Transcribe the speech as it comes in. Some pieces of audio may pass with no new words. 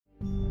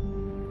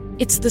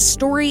It's the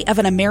story of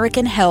an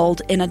American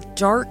held in a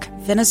dark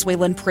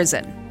Venezuelan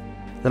prison.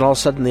 Then all of a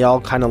sudden they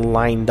all kind of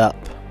lined up.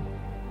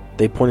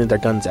 They pointed their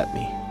guns at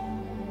me.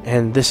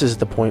 And this is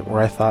the point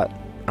where I thought,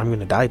 I'm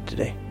going to die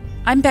today.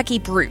 I'm Becky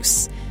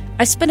Bruce.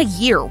 I spent a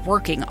year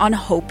working on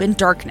Hope in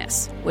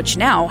Darkness, which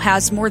now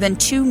has more than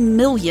 2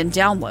 million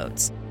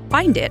downloads.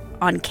 Find it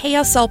on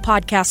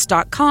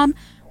kslpodcast.com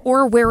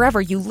or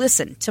wherever you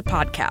listen to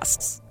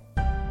podcasts.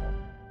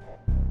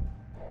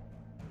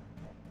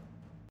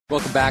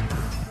 Welcome back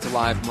to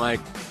Live Mike.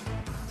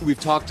 We've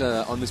talked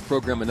on this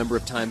program a number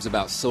of times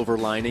about silver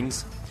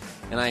linings,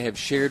 and I have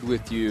shared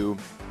with you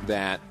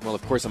that, well,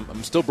 of course,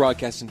 I'm still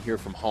broadcasting here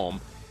from home,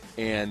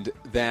 and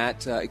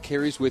that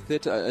carries with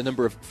it a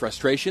number of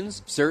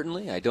frustrations,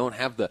 certainly. I don't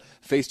have the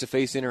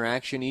face-to-face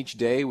interaction each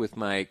day with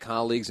my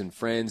colleagues and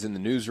friends in the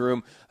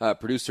newsroom.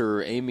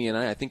 Producer Amy and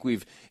I think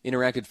we've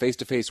interacted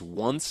face-to-face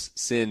once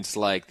since,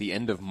 like, the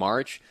end of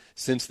March.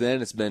 Since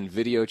then, it's been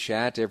video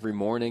chat every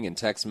morning and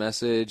text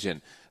message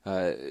and,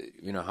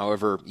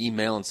 however,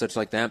 email and such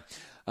like that.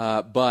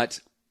 But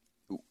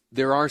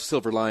there are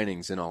silver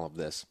linings in all of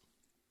this.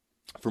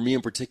 For me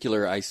in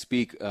particular, I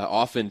speak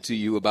often to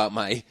you about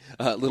my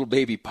little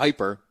baby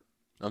Piper.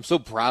 I'm so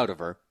proud of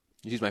her.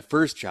 She's my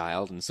first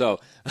child, and so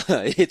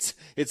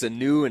it's a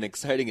new and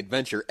exciting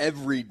adventure.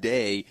 Every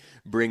day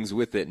brings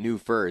with it new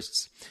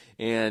firsts.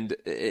 And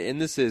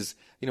this is,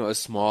 a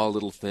small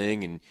little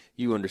thing, and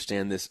you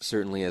understand this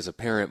certainly as a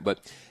parent, but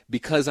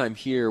because I'm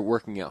here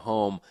working at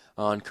home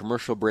on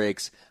commercial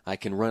breaks, I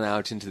can run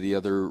out into the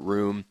other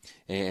room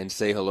and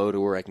say hello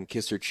to her. I can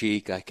kiss her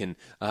cheek. I can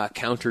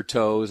count her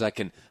toes.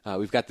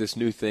 We've got this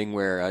new thing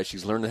where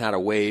she's learning how to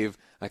wave.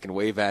 I can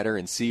wave at her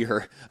and see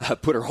her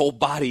put her whole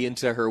body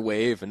into her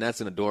wave, and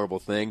that's an adorable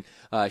thing.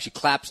 She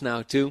claps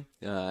now too.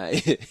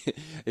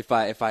 If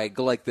I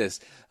go like this,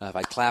 if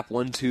I clap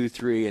 1, 2,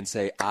 3 and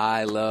say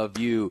I love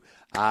you,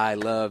 I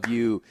love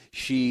you,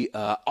 she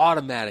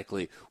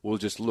automatically will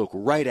just look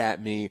right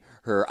at me.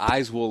 Her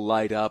eyes will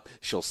light up.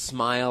 She'll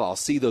smile. I'll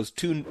see those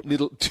two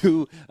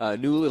new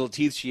little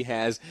teeth she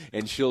has,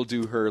 and she'll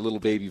do her little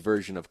baby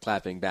version of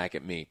clapping back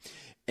at me.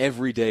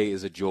 Every day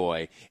is a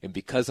joy, and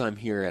because I'm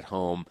here at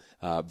home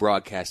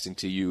broadcasting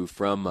to you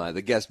from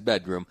the guest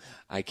bedroom,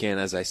 I can,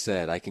 as I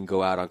said, I can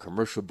go out on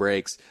commercial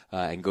breaks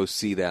and go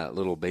see that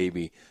little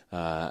baby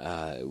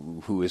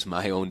who is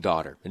my own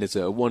daughter, and it's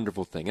a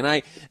wonderful thing.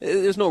 And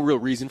there's no real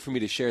reason for me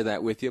to share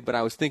that with you, but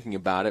I was thinking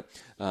about it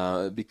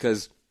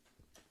because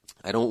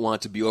I don't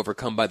want to be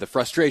overcome by the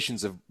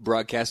frustrations of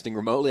broadcasting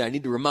remotely. I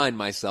need to remind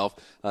myself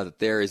that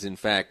there is, in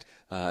fact,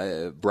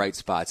 bright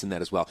spots in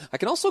that as well. I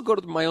can also go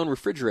to my own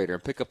refrigerator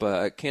and pick up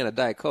a can of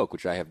Diet Coke,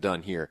 which I have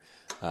done here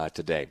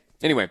today.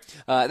 Anyway,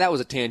 that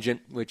was a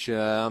tangent, which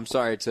I'm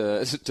sorry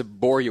to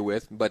bore you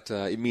with, but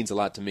it means a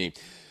lot to me.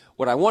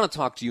 What I want to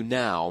talk to you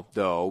now,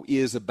 though,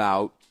 is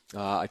about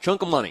a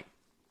chunk of money.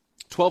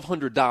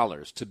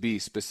 $1,200 to be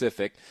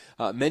specific.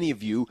 Many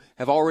of you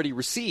have already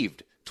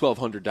received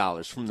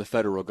 $1,200 from the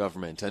federal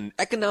government, an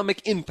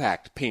economic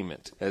impact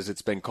payment, as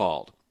it's been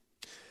called.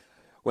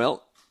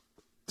 Well,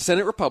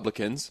 Senate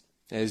Republicans,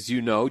 as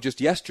you know, just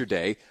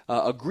yesterday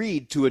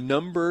agreed to a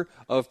number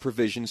of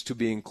provisions to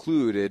be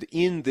included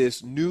in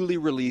this newly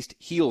released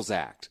HEALS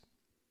Act.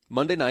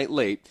 Monday night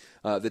late,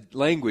 the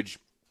language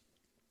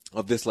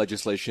of this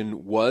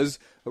legislation was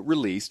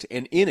released,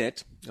 and in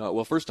it,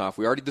 well, first off,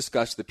 we already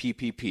discussed the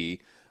PPP.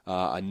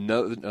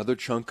 Another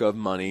chunk of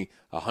money,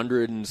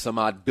 $100 and some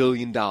odd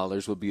billion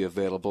will be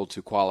available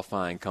to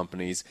qualifying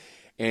companies.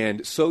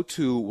 And so,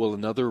 too, will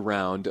another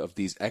round of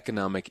these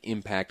economic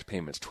impact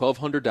payments,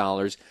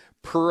 $1,200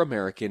 per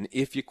American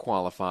if you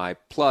qualify,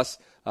 plus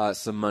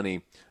some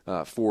money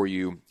for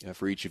you,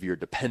 for each of your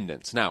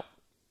dependents. Now,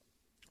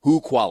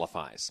 who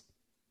qualifies?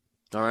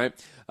 All right.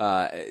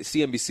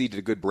 CNBC did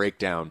a good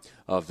breakdown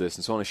of this,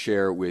 and so I want to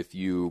share with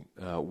you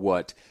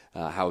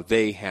how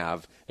they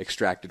have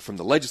extracted from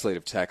the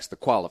legislative text the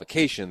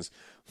qualifications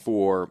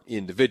for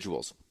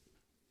individuals.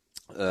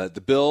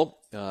 The bill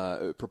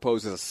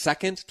proposes a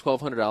second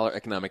 $1,200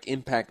 economic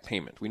impact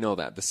payment. We know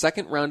that. The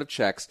second round of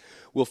checks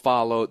will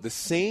follow the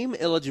same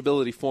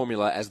eligibility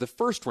formula as the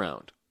first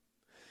round.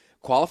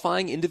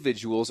 Qualifying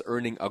individuals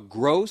earning a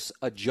gross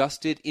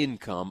adjusted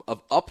income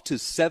of up to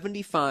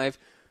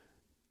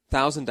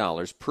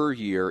 $75,000 per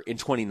year in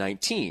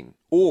 2019,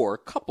 or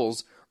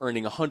couples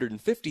earning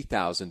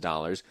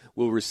 $150,000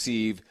 will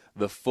receive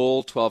the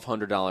full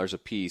 $1,200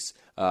 apiece,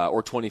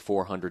 or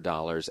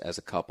 $2,400 as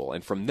a couple.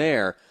 And from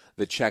there,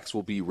 the checks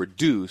will be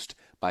reduced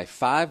by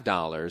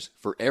 $5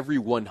 for every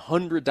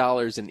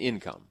 $100 in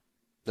income.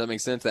 Does that make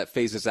sense? That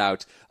phases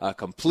out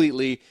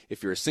completely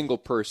if you're a single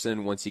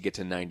person once you get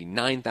to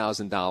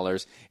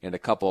 $99,000 and a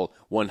couple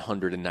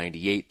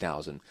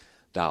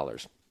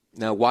 $198,000.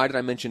 Now, why did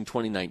I mention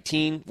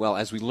 2019? Well,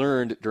 as we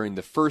learned during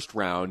the first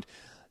round,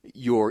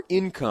 your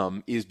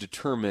income is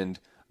determined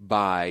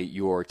by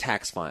your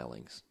tax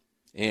filings.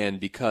 And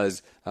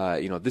because,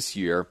 this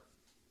year,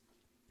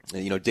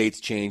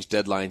 dates change,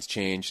 deadlines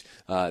change,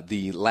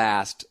 the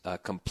last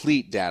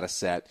complete data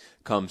set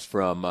comes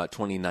from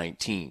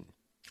 2019.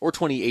 or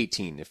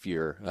 2018 if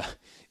you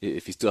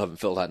still haven't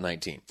filled out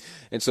 19.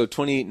 And so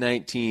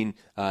 2019,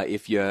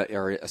 if you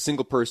are a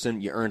single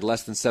person, you earned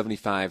less than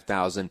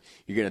 $75,000,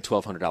 you're getting a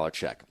 $1,200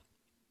 check.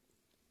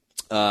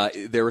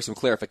 There were some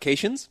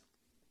clarifications.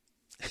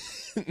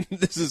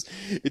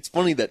 It's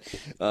funny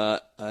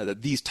that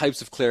these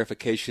types of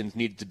clarifications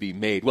needed to be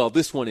made. Well,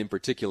 this one in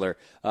particular,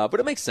 but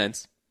it makes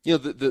sense.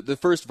 The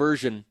first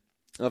version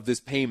of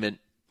this payment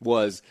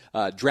was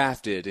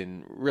drafted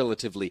in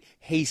relatively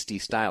hasty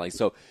styling.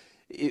 So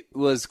it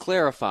was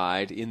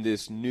clarified in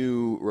this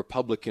new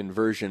Republican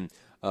version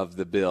of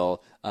the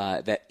bill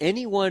that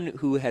anyone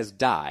who has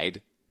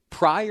died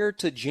prior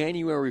to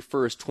January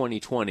 1st,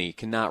 2020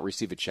 cannot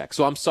receive a check.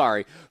 So I'm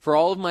sorry, for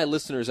all of my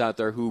listeners out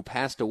there who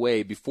passed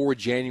away before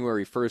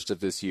January 1st of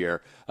this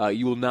year,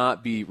 you will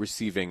not be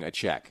receiving a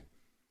check.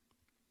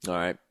 All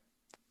right?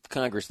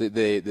 Congress,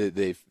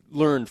 they've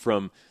learned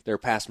from their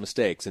past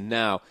mistakes and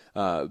now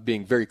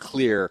being very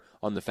clear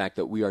on the fact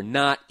that we are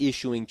not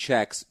issuing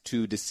checks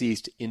to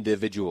deceased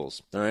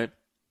individuals. All right?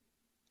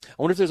 I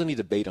wonder if there's any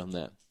debate on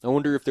that. I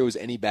wonder if there was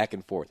any back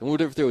and forth. I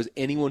wonder if there was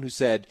anyone who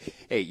said,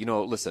 hey,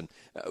 listen,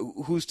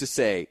 who's to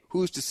say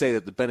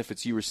that the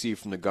benefits you receive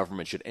from the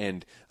government should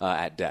end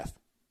at death?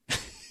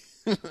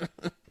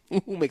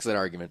 Who makes that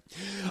argument?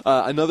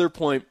 Another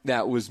point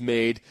that was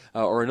made,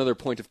 or another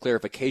point of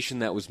clarification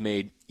that was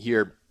made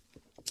here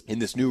in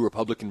this new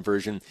Republican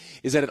version,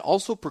 is that it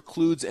also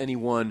precludes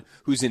anyone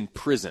who's in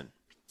prison.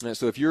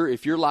 So if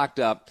you're locked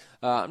up,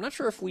 I'm not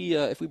sure if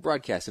we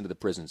broadcast into the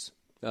prisons.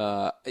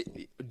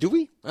 Do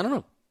we? I don't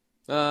know.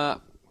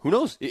 Who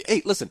knows?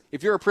 Hey, listen,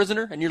 if you're a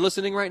prisoner and you're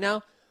listening right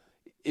now,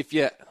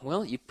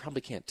 you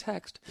probably can't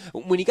text.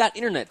 When you got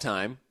internet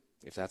time,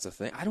 if that's a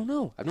thing, I don't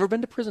know. I've never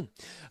been to prison.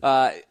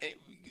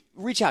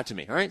 Reach out to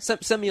me, all right?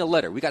 Send me a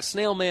letter. We got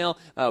snail mail.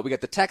 We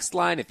got the text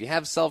line if you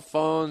have cell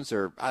phones,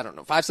 or, I don't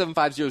know,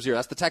 57500.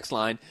 That's the text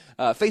line.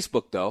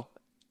 Facebook, though,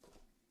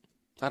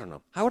 I don't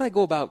know. How would I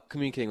go about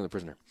communicating with a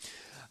prisoner?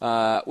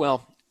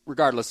 Well,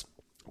 regardless,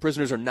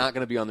 prisoners are not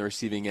going to be on the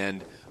receiving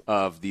end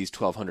of these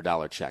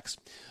 $1,200 checks.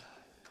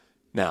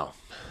 Now,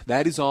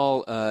 that is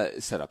all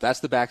set up. That's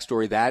the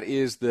backstory.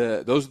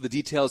 Those are the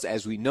details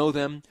as we know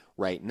them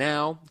right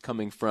now,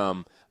 coming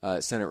from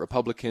Senate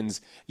Republicans.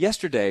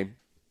 Yesterday,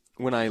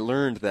 when I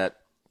learned that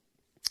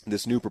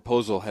this new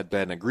proposal had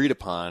been agreed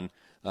upon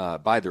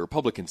by the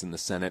Republicans in the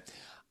Senate,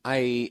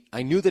 I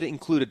knew that it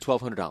included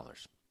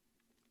 $1,200.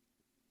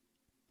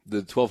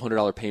 The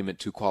 $1,200 payment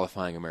to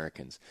qualifying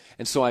Americans.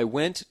 And so I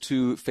went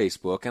to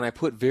Facebook and I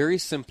put very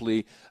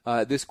simply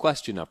this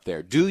question up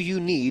there. Do you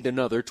need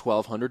another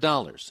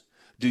 $1,200?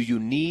 Do you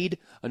need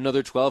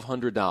another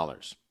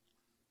 $1,200?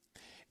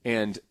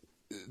 And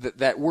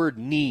that word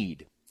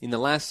need, in the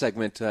last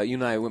segment, you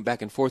and I went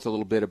back and forth a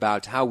little bit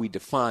about how we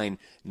define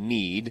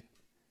need.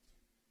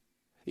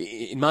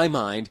 In my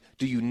mind,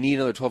 do you need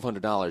another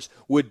 $1,200?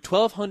 Would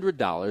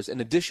 $1,200,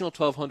 an additional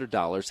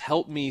 $1,200,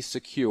 help me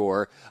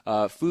secure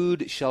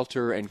food,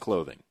 shelter, and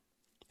clothing?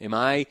 Am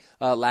I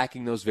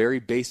lacking those very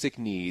basic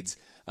needs,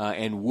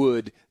 and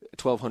would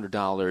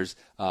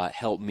 $1,200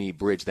 help me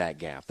bridge that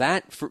gap?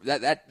 That's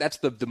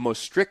the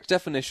most strict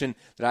definition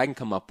that I can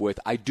come up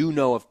with. I do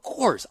know, of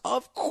course,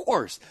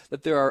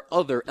 that there are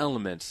other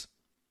elements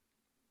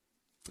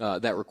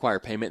that require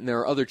payment, and there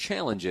are other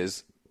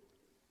challenges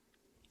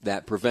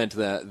that prevent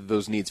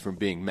those needs from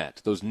being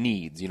met. Those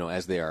needs,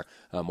 as they are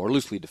more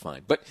loosely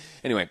defined. But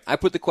anyway, I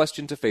put the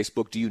question to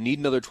Facebook, do you need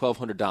another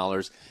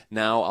 $1,200?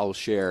 Now I'll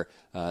share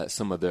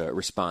some of the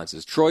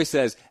responses. Troy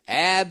says,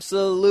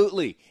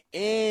 absolutely.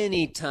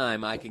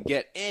 Anytime I can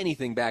get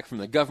anything back from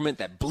the government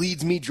that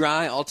bleeds me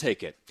dry, I'll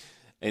take it.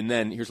 And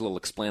then here's a little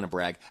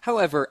explanabrag.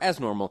 However, as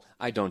normal,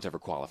 I don't ever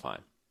qualify.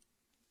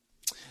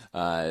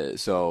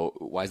 So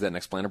why is that an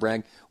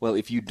explanabrag? Well,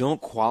 if you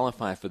don't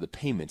qualify for the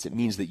payments, it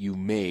means that you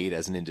made,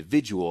 as an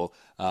individual,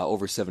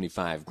 over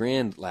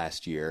 $75,000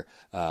 last year,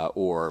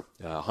 or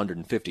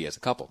 150 as a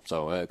couple.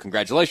 So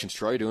congratulations,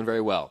 Troy, you're doing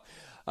very well.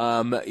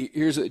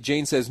 Here's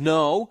Jane says,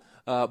 no,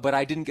 but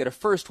I didn't get a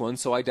first one,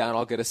 so I doubt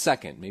I'll get a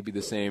second. Maybe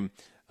the same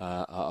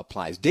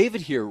applies.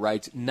 David here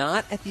writes,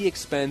 not at the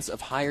expense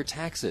of higher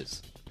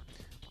taxes.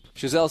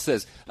 Chazelle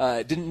says,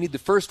 didn't need the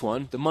first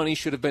one. The money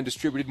should have been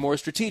distributed more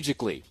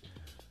strategically.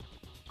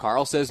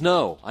 Carl says,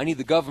 no, I need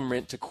the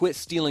government to quit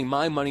stealing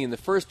my money in the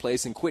first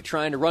place and quit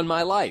trying to run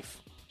my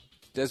life.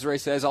 Desiree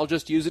says, I'll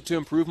just use it to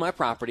improve my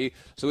property,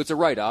 so it's a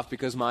write-off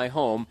because my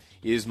home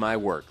is my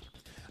work.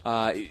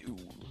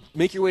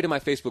 Make your way to my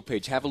Facebook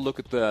page. Have a look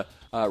at the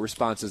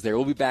responses there.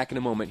 We'll be back in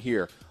a moment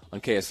here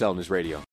on KSL News Radio.